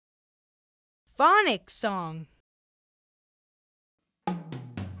Phonics song.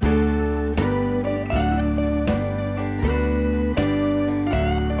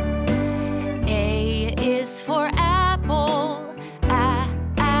 A is for apple,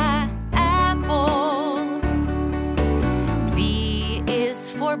 apple. B is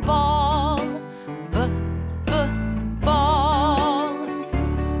for ball, ball.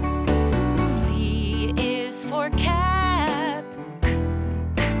 C is for cap,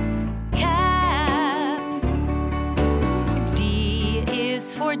 cap. D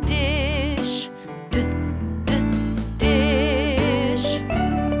is for dish, dish.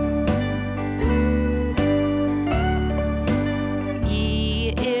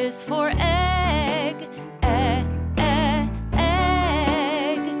 E is for egg, egg.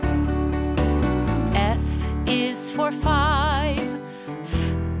 F is for five,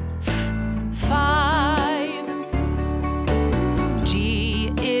 five.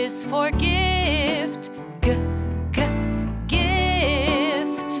 G is for gift, gift.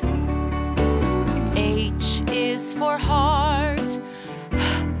 H is for heart,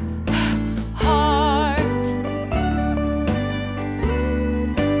 heart.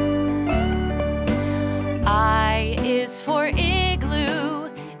 I is for igloo,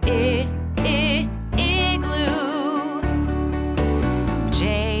 igloo.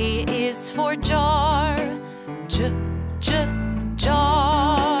 J is for jar,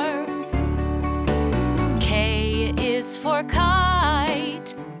 jar. K is for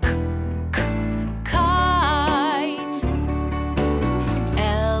kite, kite.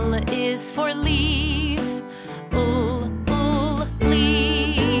 L is for leaf,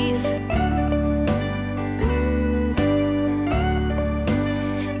 leaf.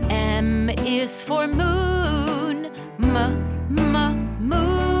 M is for moon, moon.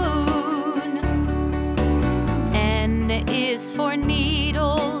 N is for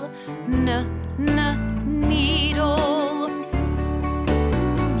needle, needle.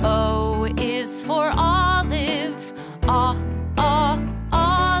 O is for olive, olive.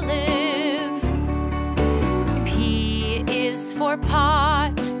 P is for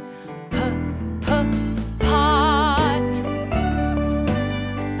pot, pot.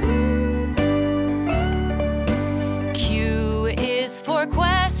 Q is for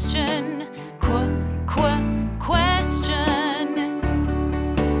question, question.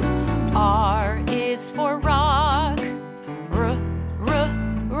 R is for rock,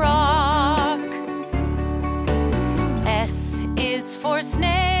 rock. S is for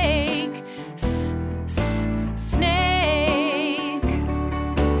snake, snake.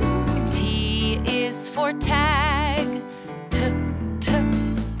 T is for tag,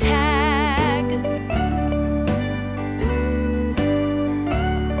 tag.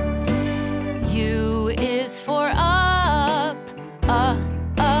 U is for up, up.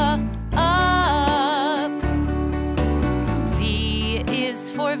 V is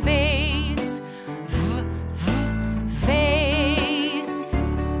for vase, vase.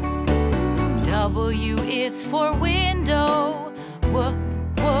 W is for window,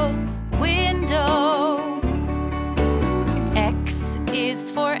 window. X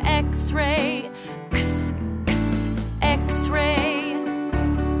is for X-ray, X-ray.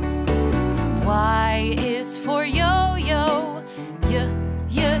 Y is for yo-yo, yo-yo.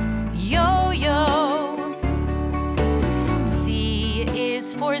 Z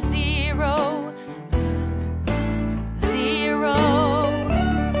is for zero, zero.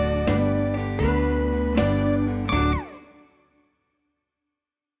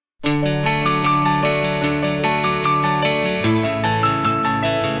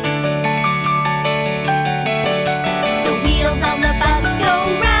 The wheels on the bus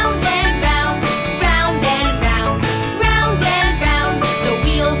go round and round, round and round, round and round. The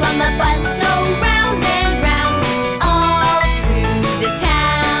wheels on the bus go round and round, all through the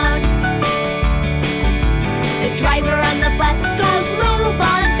town. The driver on the bus goes move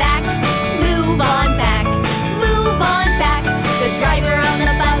on back, move on back, move on back. The driver on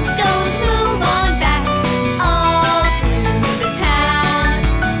the bus goes move on back, all through the town.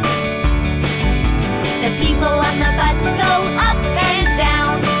 The people on the bus go up and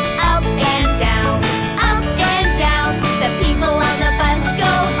down, up and down, up and down. The people on the bus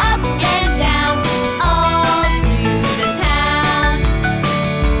go up and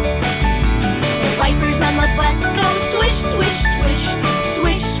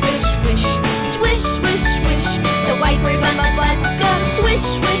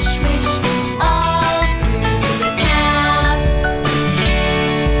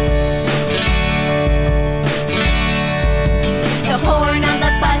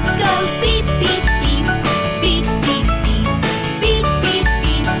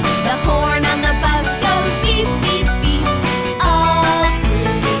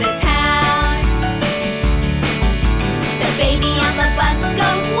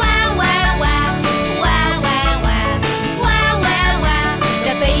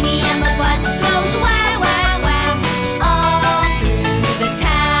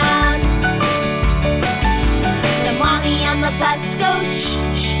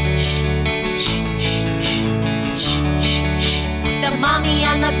mommy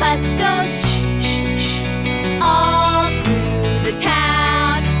on the bus goes shh, shh, shh, all through the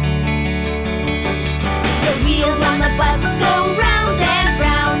town. The wheels on the bus go round and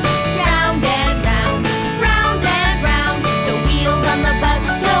round, round and round, round and round. The wheels on the bus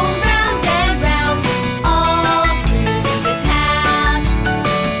go round and round, all through the town,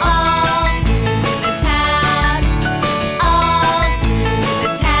 all through the town, all through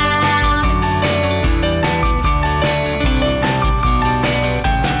the town.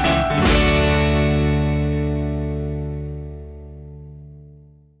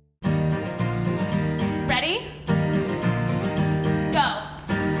 Ready? Go.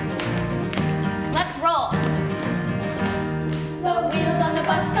 Let's roll. The wheels on the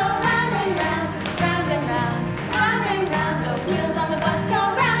bus go round and round, round and round, round and round. The wheels on the bus go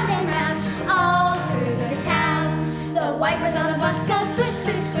round and round, all through the town. The wipers on the bus go swish,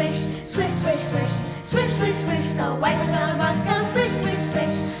 swish, swish, swish, swish, swish, swish, swish, swish. The wipers on the bus go swish, swish,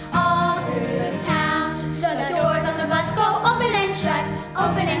 swish, all through the town. The doors on the bus go open and shut,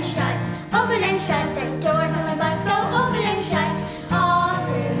 open and shut, open and shut. The doors on the bus go open and shut, all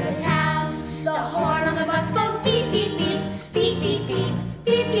through the town. The horn on the bus goes beep, beep, beep, beep, beep, beep,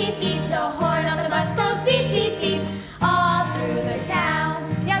 beep, beep, beep. The horn on the bus goes beep, beep, beep, all through the town.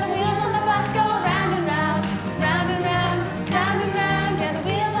 Yeah, the wheels on the bus go round and round, round and round, round and round. Yeah, the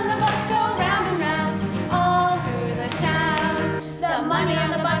wheels on the bus go round and round, all through the town. The money on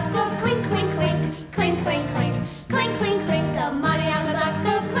the bus goes clink, clink, clink, clink, clink, clink, clink, clink, clink. The money on the bus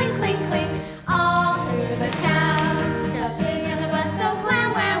goes clink, clink, clink, all through the town. The baby on the bus goes wah,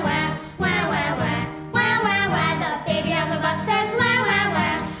 wah, wah, wah, wah, wah, wah, wah, wah. The baby on the bus says wah, wah,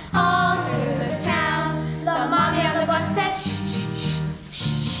 wah, all through the town. The mommy on the bus says shh, shh, shh,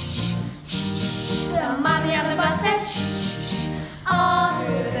 shh, shh, shh. The mommy on the bus says shh, shh, shh, all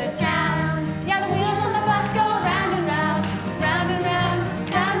through the town. Yeah, the wheels on the bus go round and round, round and round,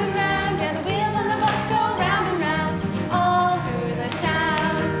 round and round. Yeah, the wheels on the bus go round and round, all through the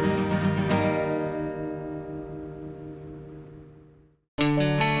town.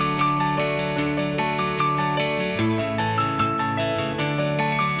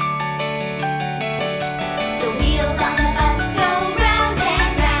 The wheels on the bus go round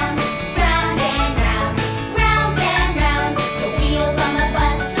and round, round and round, round and round. The wheels on the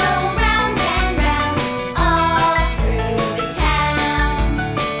bus go round and round, all through the town.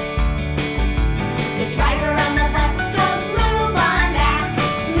 The driver on the bus goes move on back,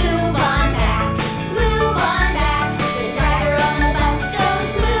 move on back, move on back. The driver on the bus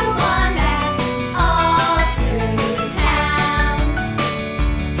goes move on back, all through the town.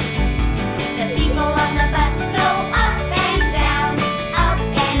 The people on the bus go up and down, up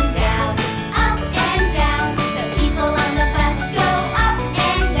and down, up and down. The people on the bus go up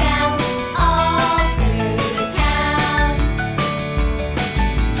and down, all through the town.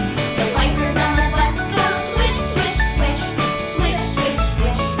 The wipers on the bus go swish, swish, swish, swish, swish,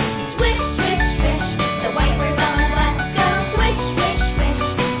 swish, swish, swish, swish. The wipers on the bus go swish, swish, swish,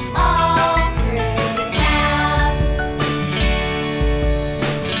 all through the town.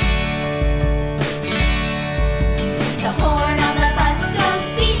 The horn on the bus goes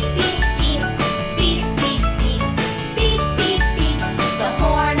beep, beep, beep, beep, beep, beep, beep, beep, beep. The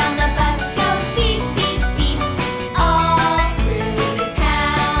horn on the bus goes beep, beep, beep, all through the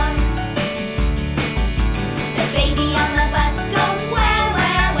town. The baby on the bus goes wah,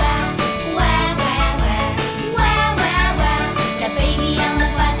 wah, wah, wah, wah, wah, wah, wah, wah. The baby on the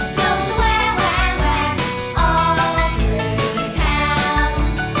bus goes wah, wah, wah, all through the town.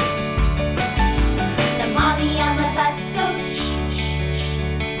 The mommy on the bus goes shh, shh,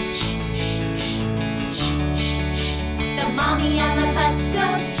 shh, shh, shh, shh, shh, shh. The mommy on the bus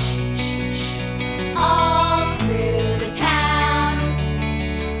goes shh, shh, shh, all through the town.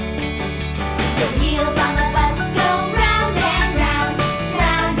 The wheels on the bus go round and round,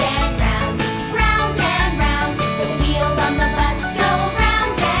 round and round, round and round. The wheels on the bus go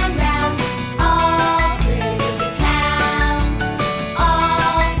round and round, all through the town,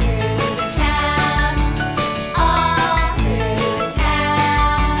 all through the town, all through the town.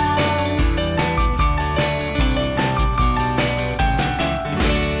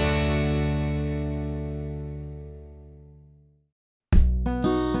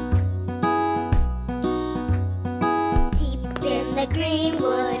 Deep in the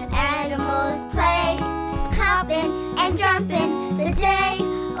greenwood, animals play, hopping and jumping the day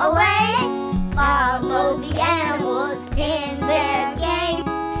away. Follow the animals in their game.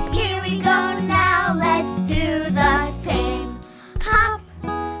 Here we go now, let's do the same. Hop,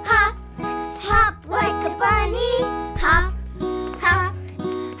 hop, hop like a bunny. Hop, hop,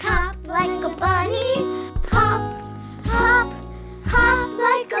 hop like a bunny. Hop, hop, hop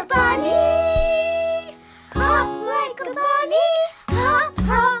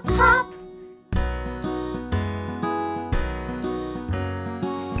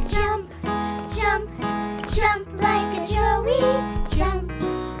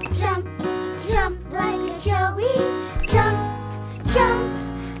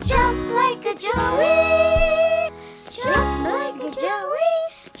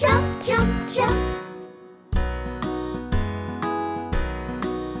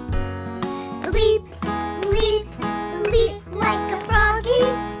Leap, leap, leap like a froggy.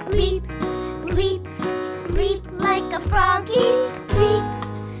 Leap, leap, leap like a froggy. Leap,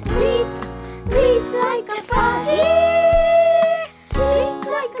 leap, leap like a froggy. Leap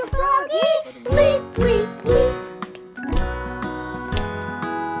like a froggy. Leap, leap, leap.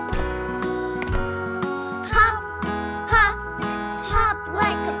 Hop, hop, hop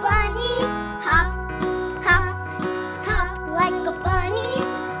like a bunny. Hop, hop, hop like a bunny.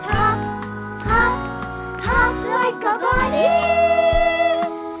 Hop, hop, hop like a bunny.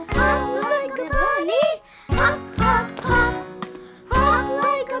 Hop like a bunny. Hop, hop, hop. Hop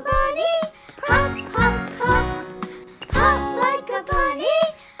like a bunny. Hop, hop, hop. Hop like a bunny.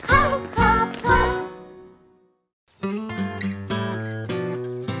 Hop, hop, hop.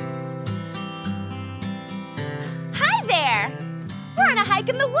 Hi there! We're on a hike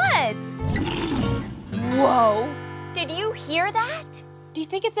in the woods. Whoa! Did you hear that? Do you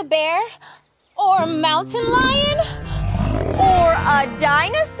think it's a bear? Or a mountain lion? Or a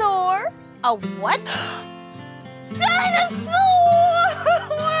dinosaur? A what? Dinosaur!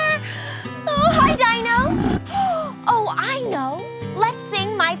 Oh, hi, Dino. Oh, I know. Let's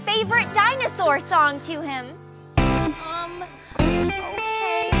sing my favorite dinosaur song to him.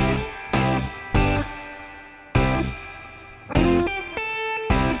 Okay.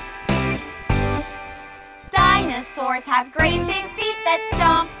 Dinosaurs have great big feet that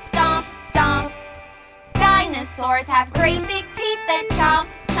stomp, stomp, stomp. Dinosaurs have great big teeth that chomp,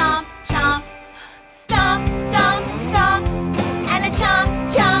 chomp, chomp. Stomp, stomp, stomp, and a chomp,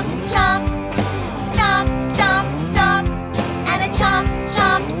 chomp, chomp. Stomp, stomp, stomp, and a chomp,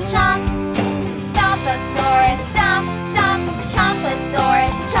 chomp, chomp. Stomposaurus, stomp, stomp.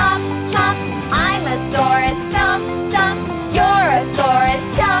 Chomposaurus, chomp, chomp. I'm a saurus, stomp, stomp. You're a saurus,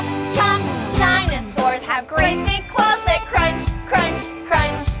 chomp, chomp. Dinosaurs have great big claws that crunch, crunch,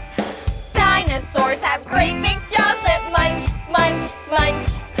 crunch. Dinosaurs have great big jaws that munch, munch,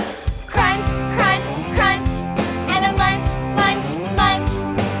 munch. Crunch, crunch, crunch, and a munch, munch, munch.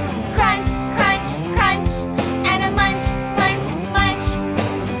 Crunch, crunch, crunch, and a munch, munch, munch.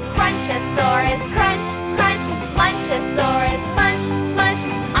 Crunchosaurus, crunch, crunch. Munchosaurus, munch, munch.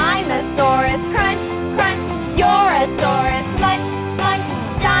 I'm a saurus, crunch, crunch. You're a saurus, munch, munch.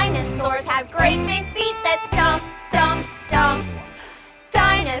 Dinosaurs have great big feet that stomp, stomp, stomp.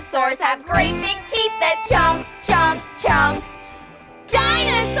 Dinosaurs have great big teeth that chomp, chomp, chomp.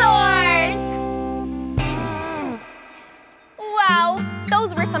 Dinosaurs! Wow,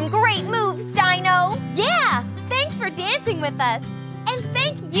 those were some great moves, Dino. Yeah, thanks for dancing with us. And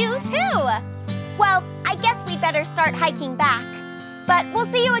thank you, too. Well, I guess we'd better start hiking back. But we'll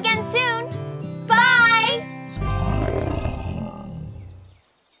see you again soon. Bye!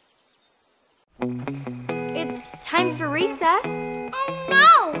 It's time for recess. Oh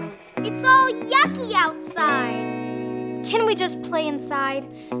no! It's all yucky outside. Can we just play inside?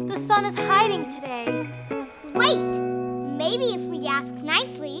 The sun is hiding today. Wait! Maybe if we ask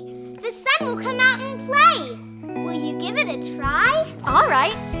nicely, the sun will come out and play. Will you give it a try? All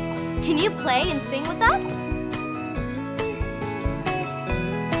right. Can you play and sing with us?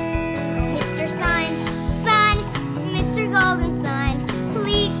 Mr. Sun, Sun, Mr. Golden Sun,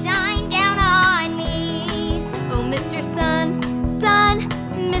 please shine down on me. Oh, Mr. Sun, Sun,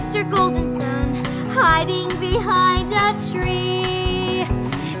 Mr. Golden Sun, hiding behind a tree.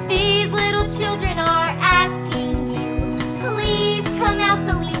 These little children are asking you, please come out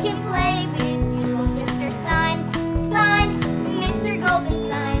so we can play with you. Oh, Mr. Sun, Sun, Mr.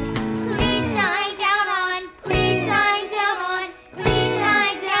 Golden Sun, please shine down on, please shine down on, please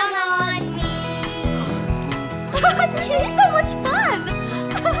shine down on me. This is so much fun!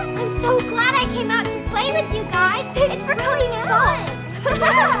 I'm so glad I came out to play with you guys. It's for coming out.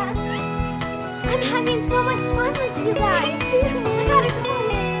 Yeah. I'm having so much fun with you guys. Me too. I gotta go.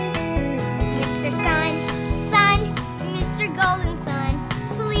 Mr. Sun, Sun, Mr. Golden Sun,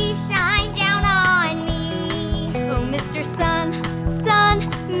 please shine down on me. Oh, Mr. Sun, Sun,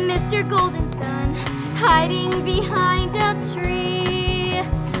 Mr. Golden Sun, hiding behind a tree.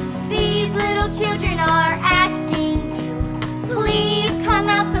 These little children are asking you, please come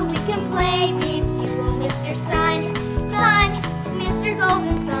out so we can play with you. Oh, Mr. Sun, Sun, Mr.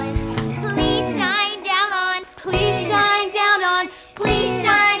 Golden Sun, please shine down on, Please shine down on. please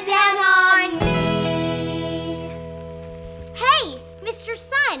shine down on me. Hey, Mr.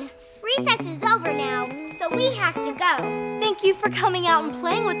 Sun, recess is over now, so we have to go. Thank you for coming out and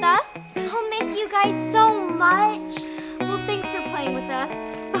playing with us. I'll miss you guys so much. Well, thanks for playing with us.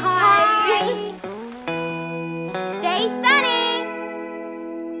 Bye. Stay sunny.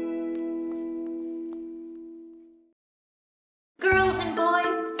 Girls and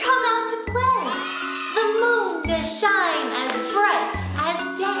boys, come out to play. shine as bright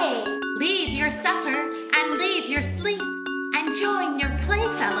as day. Leave your supper and leave your sleep and join your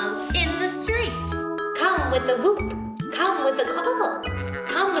playfellows in the street. Come with a whoop, come with a call,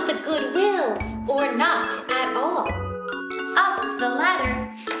 come with a good will or not at all. Up the ladder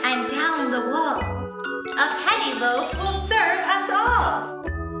and down the wall. A penny loaf will serve us all.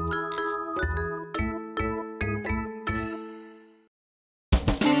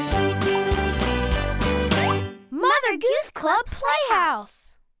 Mother Goose Club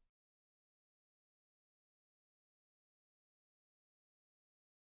Playhouse.